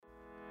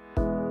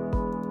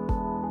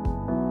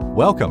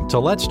Welcome to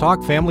Let's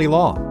Talk Family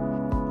Law,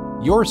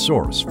 your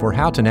source for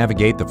how to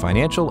navigate the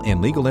financial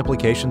and legal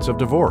implications of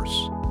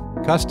divorce,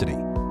 custody,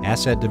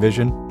 asset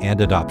division,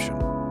 and adoption.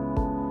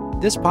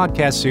 This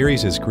podcast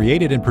series is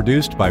created and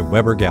produced by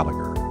Weber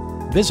Gallagher.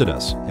 Visit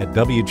us at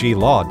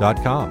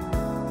wglaw.com.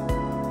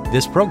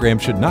 This program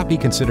should not be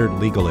considered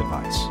legal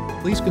advice.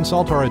 Please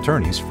consult our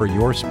attorneys for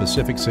your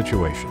specific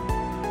situation.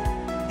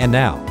 And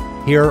now,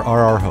 here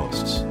are our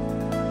hosts.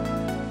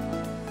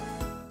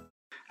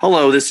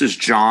 Hello, this is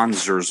John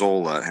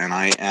Zerzola, and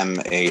I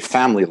am a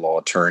family law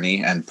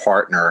attorney and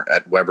partner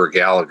at Weber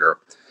Gallagher.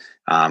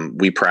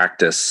 We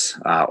practice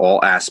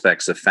all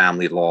aspects of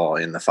family law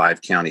in the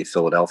five-county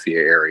Philadelphia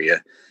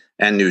area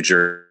and New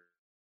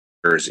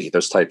Jersey.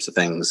 Those types of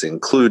things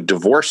include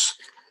divorce,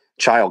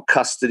 child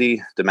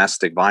custody,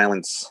 domestic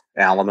violence,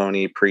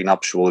 alimony,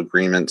 prenuptial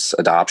agreements,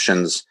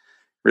 adoptions.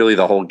 Really,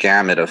 the whole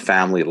gamut of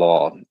family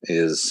law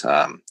is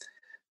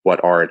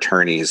what our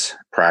attorneys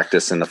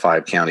practice in the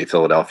five-county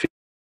Philadelphia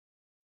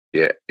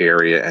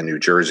area and New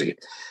Jersey.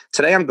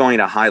 Today, I'm going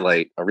to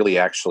highlight a really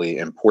actually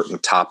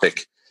important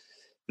topic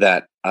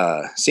that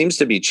seems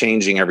to be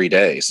changing every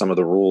day. Some of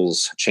the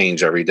rules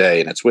change every day,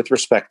 and it's with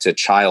respect to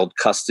child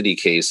custody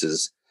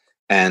cases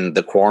and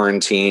the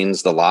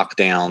quarantines, the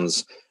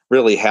lockdowns,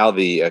 really how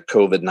the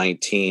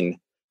COVID-19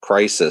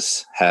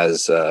 crisis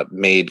has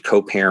made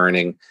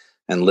co-parenting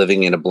and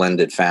living in a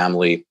blended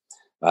family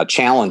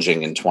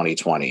challenging in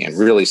 2020, and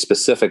really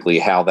specifically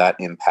how that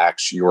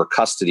impacts your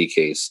custody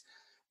case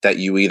that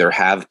you either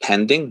have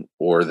pending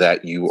or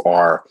that you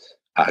are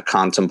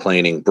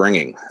contemplating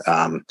bringing.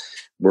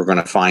 We're going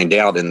to find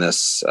out in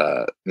this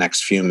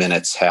next few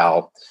minutes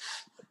how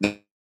the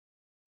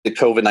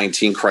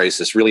COVID-19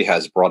 crisis really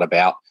has brought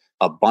about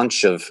a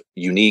bunch of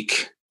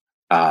unique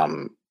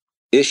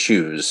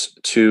issues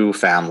to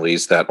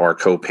families that are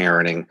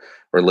co-parenting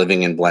or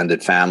living in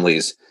blended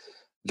families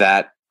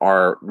that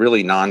are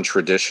really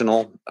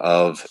non-traditional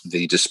of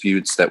the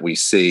disputes that we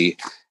see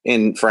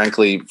in,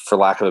 frankly, for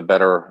lack of a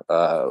better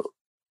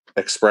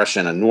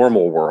expression, a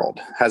normal world.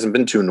 Hasn't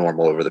been too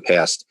normal over the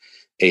past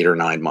 8 or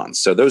 9 months.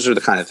 So those are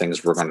the kind of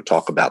things we're going to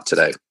talk about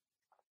today.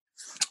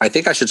 I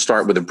think I should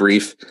start with a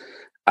brief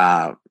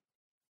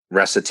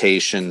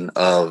recitation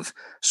of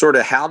sort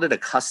of how did a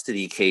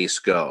custody case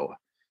go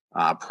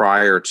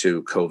prior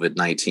to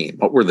COVID-19?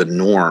 What were the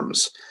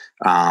norms?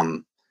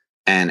 And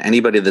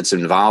anybody that's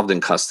involved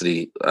in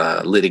custody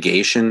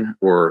litigation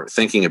or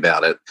thinking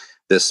about it,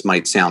 this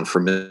might sound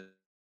familiar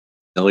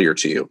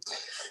to you.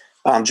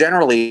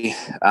 Generally,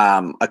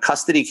 a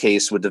custody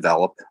case would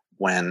develop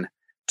when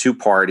two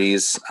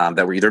parties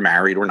that were either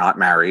married or not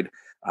married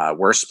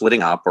were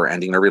splitting up or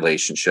ending their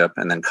relationship,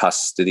 and then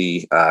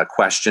custody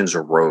questions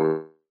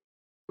arose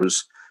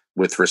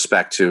with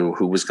respect to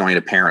who was going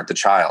to parent the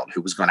child,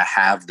 who was going to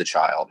have the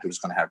child, who was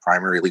going to have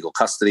primary legal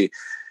custody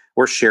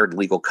or shared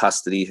legal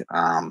custody,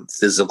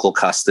 physical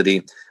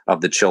custody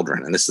of the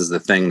children. And this is the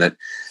thing that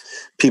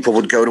people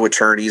would go to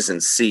attorneys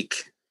and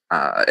seek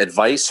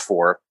advice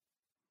for,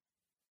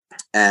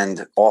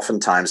 and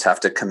oftentimes have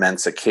to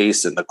commence a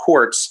case in the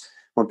courts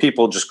when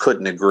people just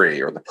couldn't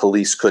agree or the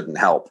police couldn't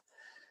help.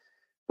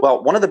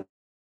 Well, one of the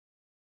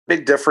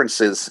big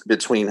differences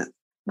between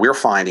we're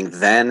finding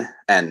then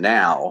and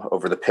now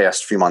over the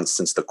past few months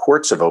since the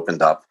courts have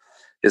opened up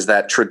is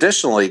that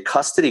traditionally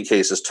custody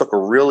cases took a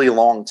really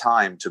long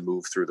time to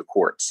move through the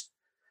courts.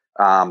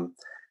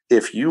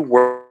 If you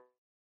were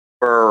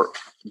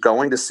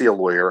going to see a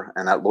lawyer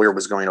and that lawyer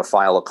was going to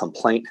file a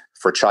complaint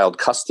for child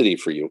custody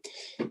for you,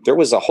 there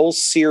was a whole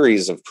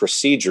series of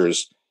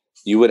procedures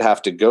you would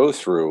have to go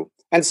through.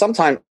 And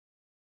sometimes,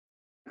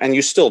 and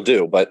you still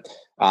do, but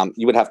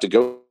you would have to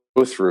go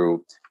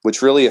through,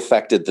 which really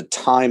affected the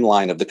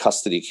timeline of the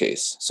custody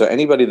case. So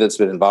anybody that's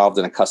been involved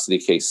in a custody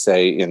case,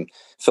 say in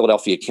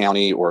Philadelphia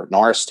County or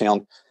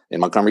Norristown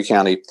in Montgomery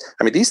County,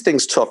 I mean, these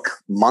things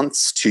took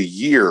months to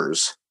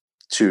years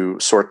to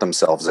sort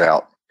themselves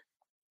out.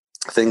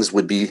 Things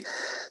would be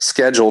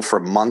scheduled for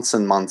months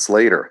and months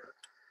later.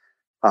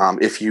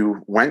 If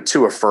you went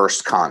to a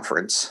first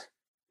conference,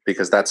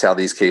 because that's how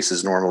these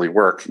cases normally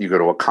work, you go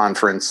to a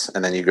conference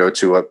and then you go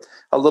to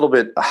a little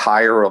bit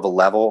higher of a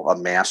level, a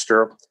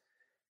master.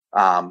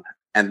 And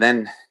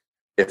then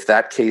if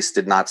that case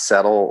did not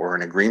settle or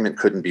an agreement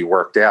couldn't be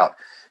worked out,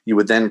 you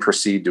would then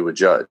proceed to a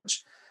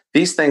judge.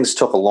 These things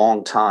took a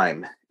long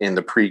time in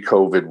the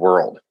pre-COVID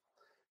world.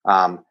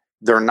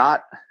 They're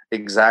not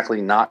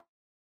exactly not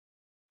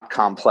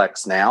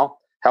complex now.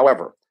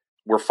 However,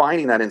 we're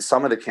finding that in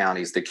some of the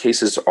counties, the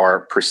cases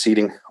are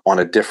proceeding on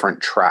a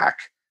different track.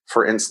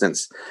 For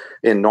instance,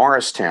 in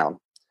Norristown,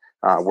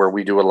 where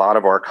we do a lot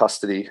of our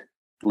custody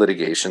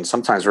litigation,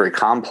 sometimes very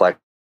complex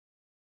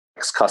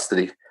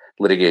custody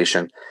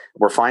litigation,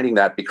 we're finding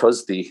that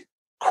because the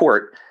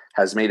court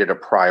has made it a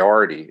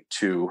priority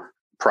to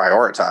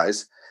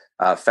prioritize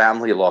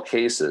family law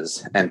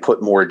cases and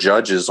put more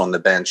judges on the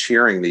bench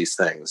hearing these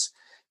things,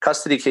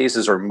 custody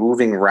cases are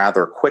moving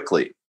rather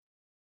quickly.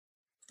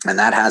 And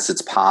that has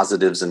its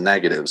positives and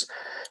negatives,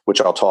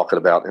 which I'll talk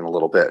about in a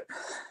little bit.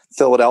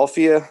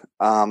 Philadelphia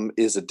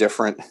is a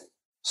different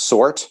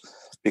sort,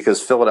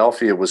 because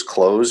Philadelphia was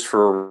closed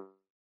for a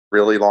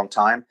really long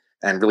time.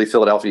 And really,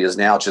 Philadelphia is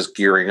now just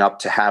gearing up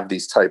to have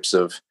these types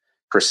of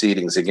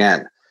proceedings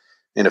again.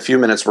 In a few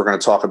minutes, we're going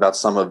to talk about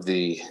some of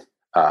the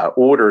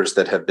orders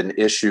that have been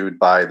issued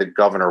by the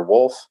Governor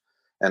Wolf,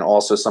 and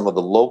also some of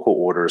the local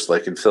orders,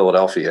 like in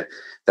Philadelphia,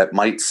 that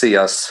might see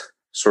us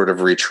sort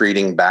of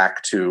retreating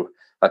back to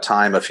a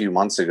time a few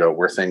months ago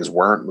where things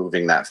weren't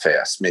moving that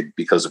fast, maybe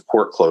because of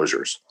court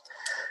closures.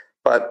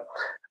 But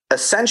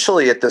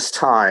essentially at this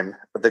time,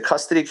 the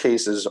custody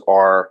cases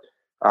are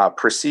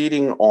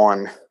proceeding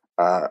on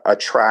a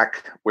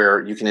track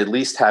where you can at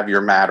least have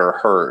your matter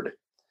heard.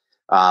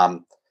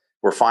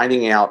 We're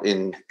finding out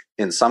in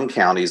some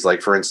counties,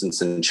 like for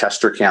instance in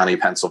Chester County,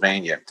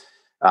 Pennsylvania,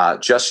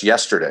 just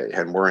yesterday,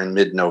 and we're in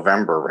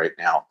mid-November right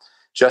now,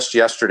 just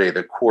yesterday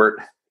the court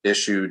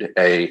issued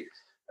an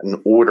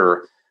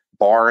order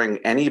barring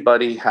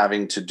anybody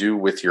having to do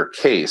with your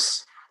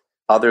case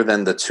other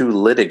than the two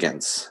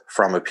litigants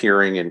from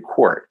appearing in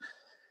court.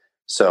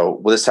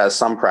 So this has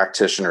some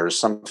practitioners,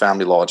 some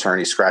family law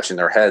attorneys scratching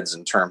their heads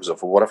in terms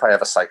of, well, what if I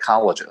have a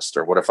psychologist,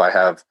 or what if I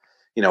have,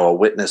 a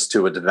witness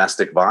to a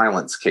domestic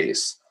violence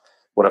case?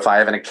 What if I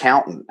have an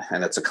accountant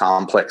and it's a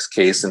complex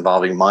case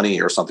involving money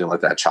or something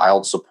like that,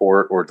 child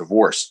support or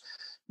divorce?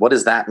 What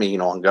does that mean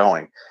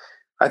ongoing?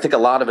 I think a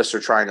lot of us are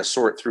trying to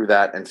sort through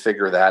that and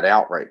figure that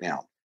out right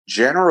now.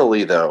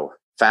 Generally, though,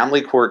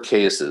 family court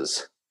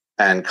cases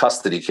and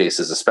custody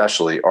cases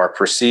especially are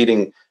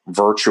proceeding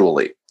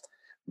virtually.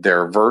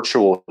 They're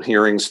virtual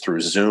hearings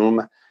through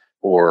Zoom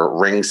or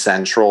Ring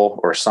Central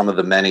or some of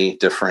the many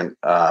different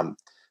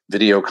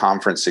video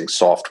conferencing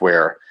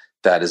software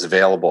that is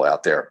available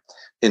out there.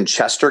 In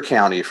Chester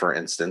County, for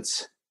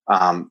instance,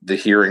 the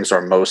hearings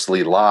are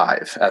mostly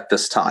live at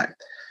this time,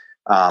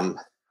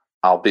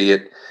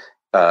 albeit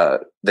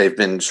they've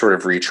been sort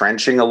of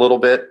retrenching a little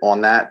bit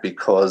on that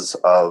because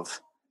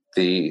of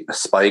the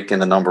spike in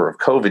the number of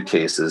COVID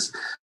cases.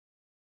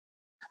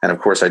 And of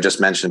course, I just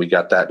mentioned we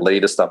got that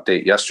latest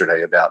update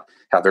yesterday about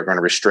how they're going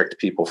to restrict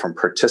people from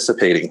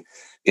participating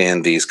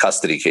in these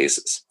custody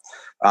cases.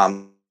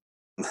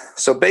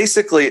 So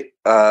basically,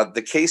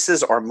 the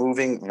cases are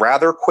moving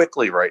rather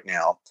quickly right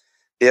now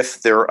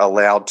if they're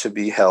allowed to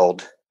be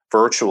held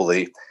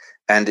virtually,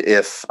 and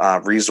if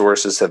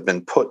resources have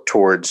been put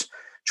towards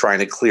trying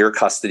to clear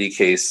custody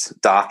case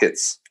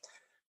dockets,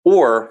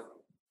 or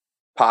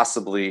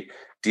possibly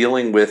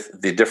dealing with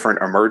the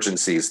different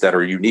emergencies that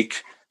are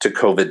unique to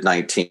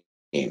COVID-19,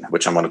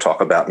 which I'm going to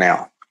talk about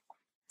now.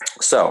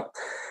 So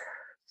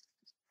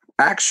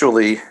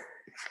actually,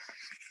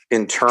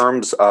 in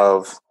terms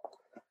of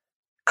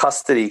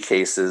custody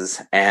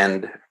cases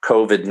and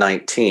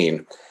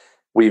COVID-19,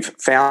 we've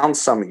found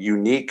some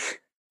unique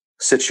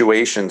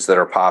situations that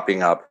are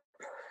popping up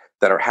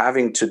that are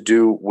having to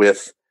do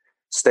with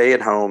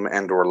stay-at-home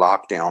and or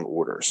lockdown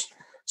orders.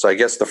 So I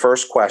guess the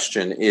first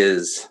question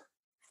is,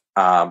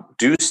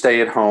 do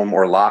stay-at-home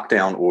or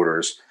lockdown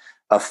orders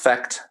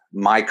affect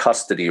my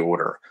custody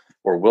order,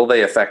 or will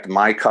they affect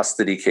my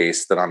custody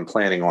case that I'm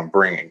planning on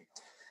bringing?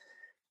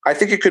 I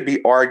think it could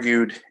be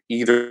argued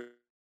either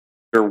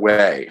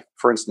way.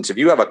 For instance, if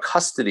you have a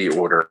custody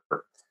order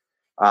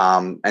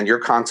and you're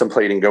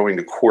contemplating going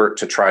to court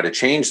to try to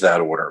change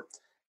that order,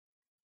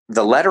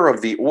 the letter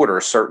of the order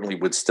certainly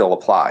would still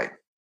apply,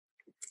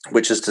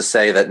 which is to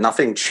say that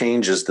nothing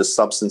changes the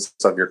substance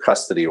of your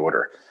custody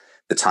order.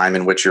 The time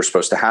in which you're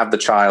supposed to have the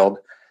child,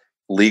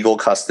 legal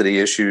custody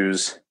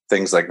issues,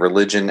 things like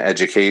religion,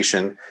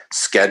 education,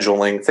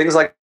 scheduling, things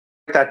like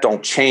that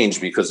don't change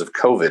because of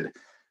COVID.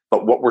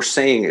 But what we're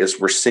seeing is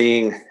we're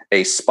seeing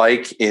a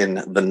spike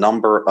in the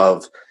number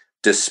of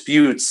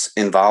disputes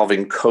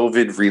involving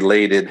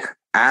COVID-related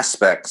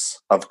aspects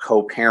of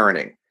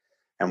co-parenting.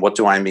 And what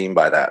do I mean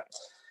by that?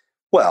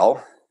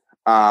 Well,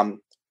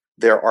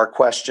 there are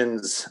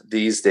questions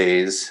these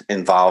days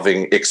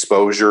involving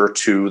exposure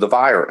to the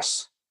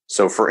virus.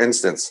 So for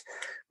instance,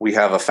 we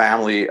have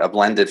a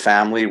blended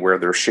family where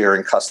they're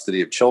sharing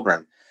custody of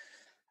children.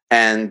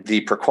 And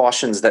the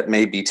precautions that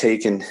may be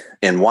taken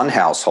in one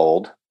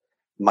household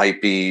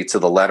might be to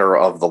the letter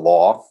of the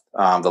law,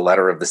 the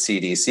letter of the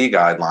CDC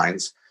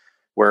guidelines,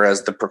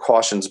 whereas the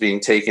precautions being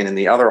taken in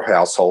the other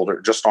household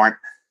just aren't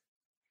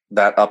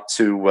that up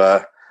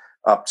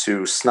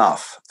to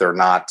snuff. They're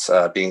not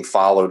being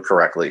followed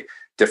correctly.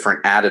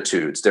 Different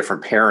attitudes,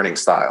 different parenting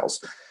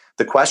styles.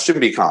 The question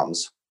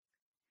becomes,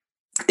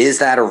 is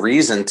that a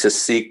reason to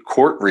seek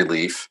court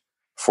relief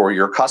for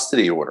your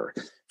custody order?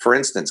 For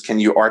instance, can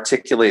you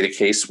articulate a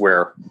case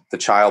where the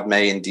child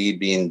may indeed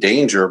be in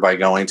danger by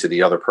going to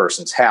the other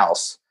person's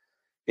house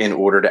in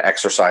order to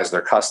exercise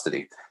their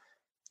custody?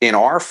 In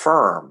our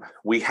firm,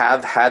 we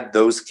have had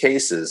those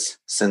cases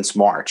since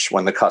March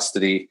when the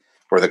custody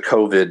or the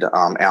COVID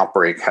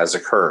outbreak has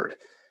occurred.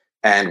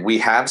 And we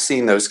have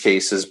seen those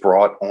cases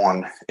brought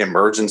on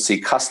emergency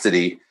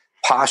custody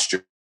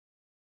postures,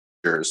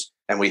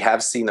 and we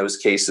have seen those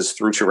cases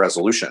through to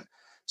resolution.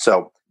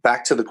 So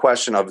back to the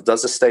question of,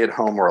 does a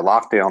stay-at-home or a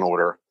lockdown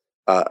order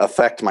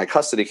affect my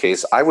custody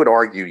case? I would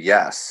argue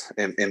yes,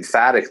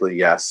 emphatically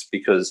yes,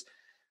 because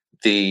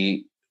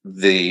the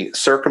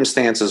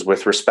circumstances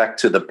with respect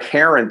to the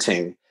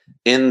parenting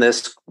in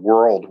this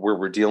world where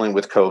we're dealing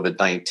with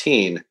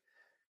COVID-19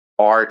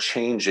 are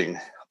changing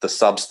the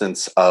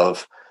substance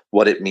of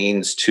what it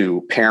means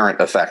to parent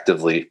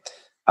effectively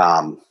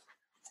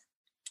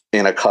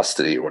in a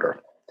custody order.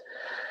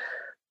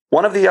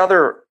 One of the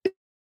other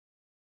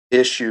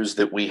issues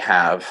that we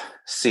have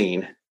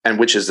seen, and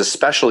which is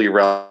especially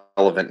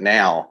relevant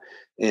now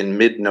in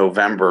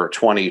mid-November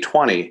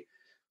 2020,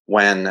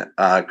 when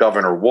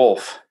Governor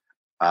Wolf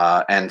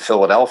and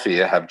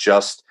Philadelphia have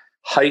just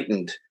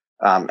heightened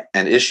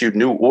and issued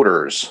new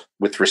orders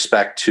with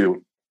respect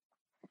to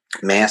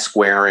mask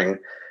wearing,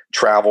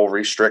 travel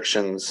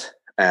restrictions,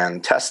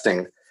 and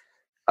testing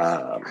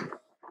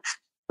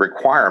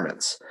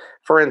requirements.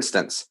 For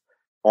instance,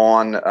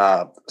 on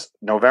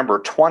November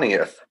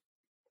 20th,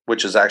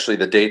 which is actually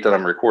the date that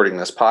I'm recording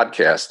this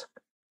podcast,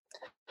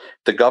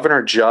 the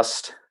governor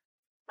just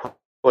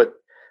put,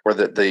 or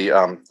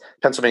the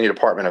Pennsylvania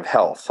Department of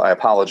Health, I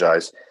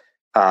apologize,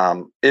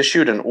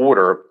 issued an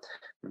order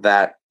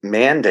that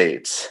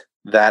mandates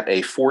that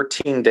a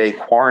 14-day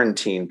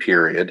quarantine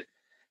period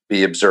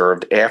be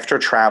observed after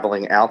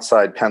traveling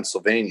outside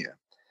Pennsylvania.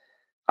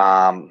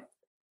 Now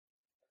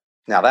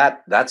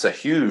that's a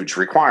huge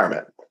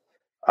requirement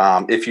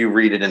if you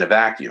read it in a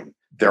vacuum.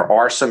 There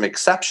are some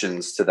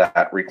exceptions to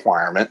that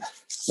requirement,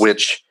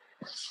 which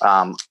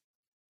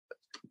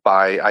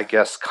by, I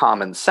guess,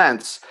 common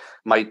sense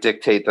might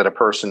dictate that a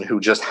person who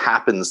just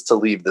happens to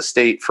leave the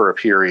state for a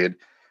period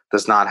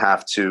does not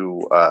have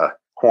to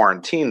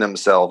quarantine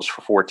themselves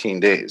for 14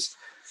 days.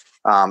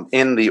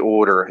 In the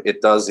order,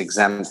 it does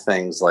exempt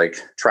things like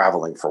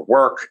traveling for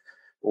work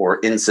or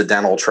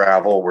incidental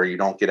travel where you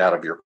don't get out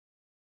of your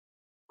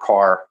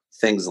car,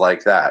 things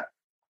like that.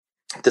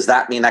 Does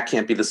that mean that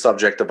can't be the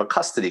subject of a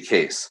custody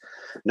case?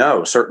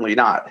 No, certainly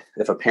not.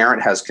 If a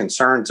parent has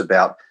concerns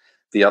about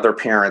the other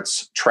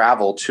parent's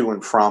travel to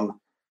and from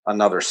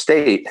another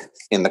state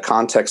in the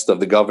context of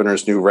the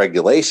governor's new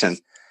regulation,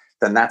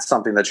 then that's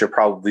something that should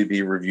probably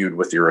be reviewed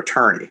with your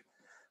attorney.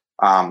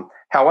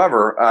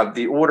 However,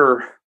 the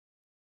order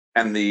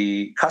and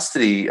the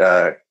custody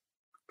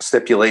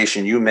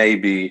stipulation you may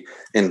be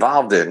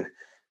involved in,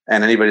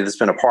 and anybody that's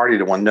been a party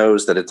to one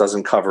knows that it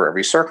doesn't cover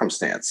every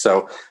circumstance.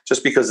 So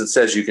just because it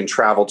says you can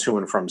travel to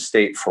and from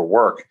state for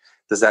work,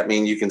 does that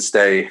mean you can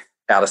stay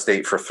out of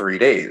state for 3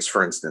 days,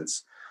 for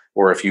instance?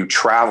 Or if you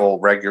travel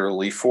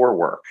regularly for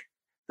work,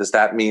 does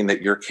that mean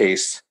that your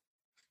case,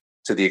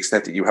 to the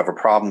extent that you have a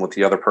problem with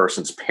the other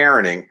person's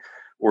parenting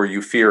or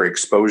you fear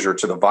exposure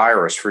to the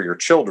virus for your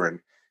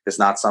children, is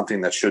not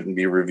something that shouldn't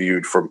be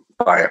reviewed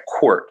by a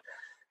court?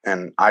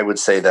 And I would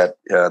say that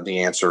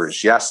the answer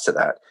is yes to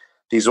that.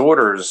 These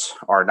orders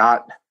are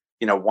not,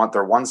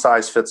 they're one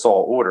size fits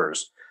all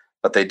orders,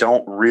 but they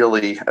don't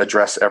really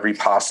address every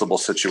possible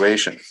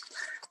situation.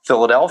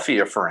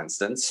 Philadelphia, for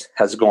instance,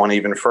 has gone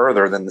even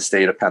further than the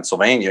state of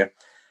Pennsylvania,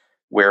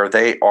 where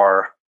they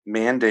are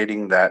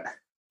mandating that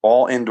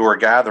all indoor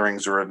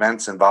gatherings or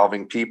events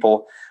involving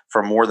people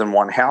from more than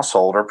one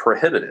household are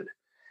prohibited.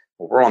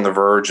 We're on the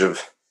verge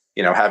of,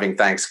 having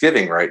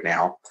Thanksgiving right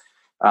now.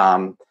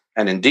 And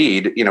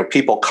indeed,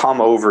 people come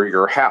over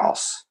your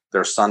house.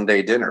 There's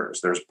Sunday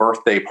dinners, there's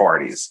birthday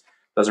parties.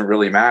 Doesn't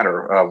really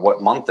matter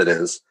what month it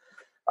is.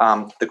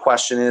 The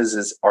question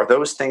is, are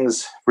those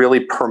things really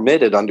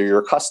permitted under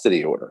your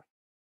custody order?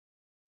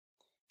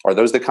 Are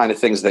those the kind of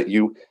things that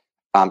you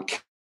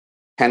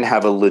can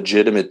have a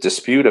legitimate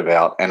dispute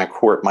about and a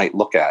court might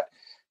look at?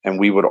 And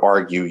we would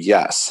argue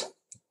yes.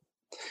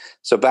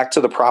 So back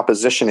to the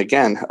proposition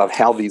again of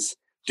how these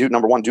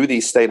number one, do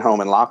these stay-at-home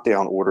and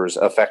lockdown orders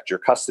affect your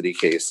custody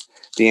case?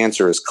 The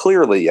answer is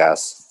clearly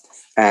yes.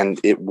 And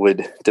it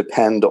would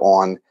depend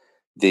on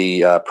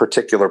the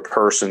particular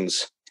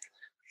person's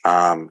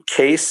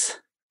case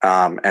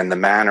and the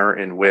manner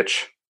in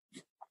which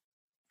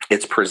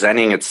it's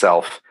presenting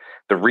itself,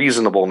 the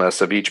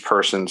reasonableness of each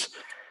person's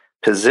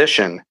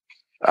position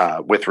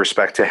with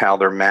respect to how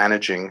they're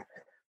managing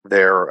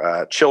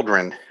their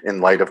children in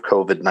light of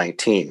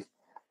COVID-19.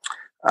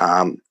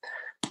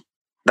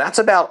 That's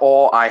about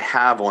all I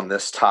have on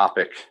this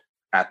topic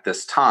at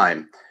this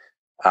time.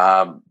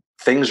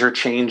 Things are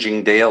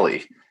changing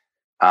daily.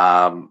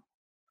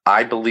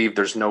 I believe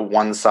there's no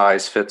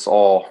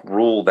one-size-fits-all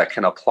rule that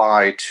can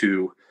apply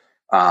to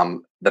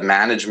the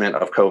management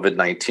of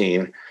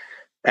COVID-19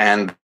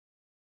 and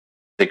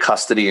the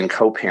custody and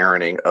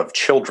co-parenting of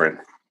children.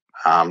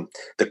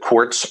 The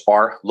courts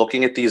are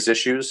looking at these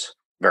issues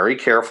very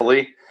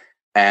carefully,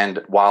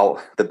 and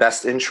while the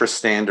best interest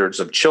standards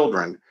of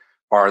children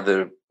are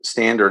the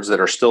standards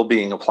that are still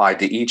being applied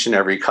to each and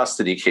every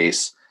custody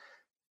case,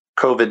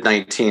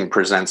 COVID-19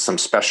 presents some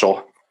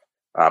special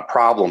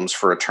problems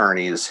for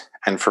attorneys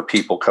and for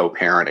people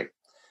co-parenting.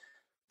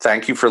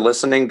 Thank you for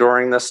listening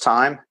during this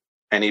time.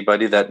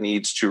 Anybody that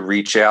needs to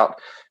reach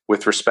out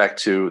with respect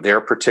to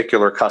their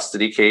particular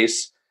custody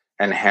case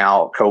and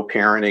how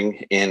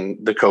co-parenting in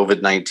the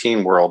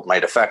COVID-19 world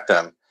might affect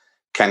them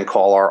can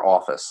call our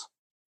office.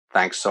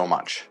 Thanks so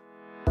much.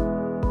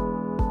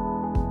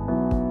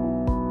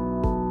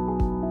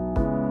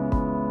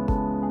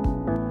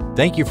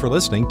 Thank you for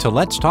listening to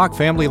Let's Talk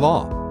Family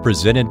Law,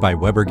 presented by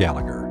Weber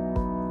Gallagher.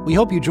 We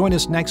hope you join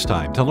us next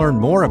time to learn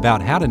more about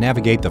how to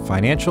navigate the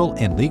financial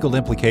and legal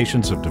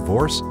implications of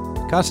divorce,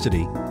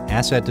 custody,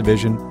 asset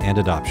division, and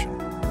adoption.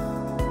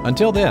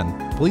 Until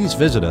then, please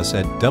visit us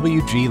at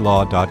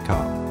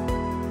wglaw.com.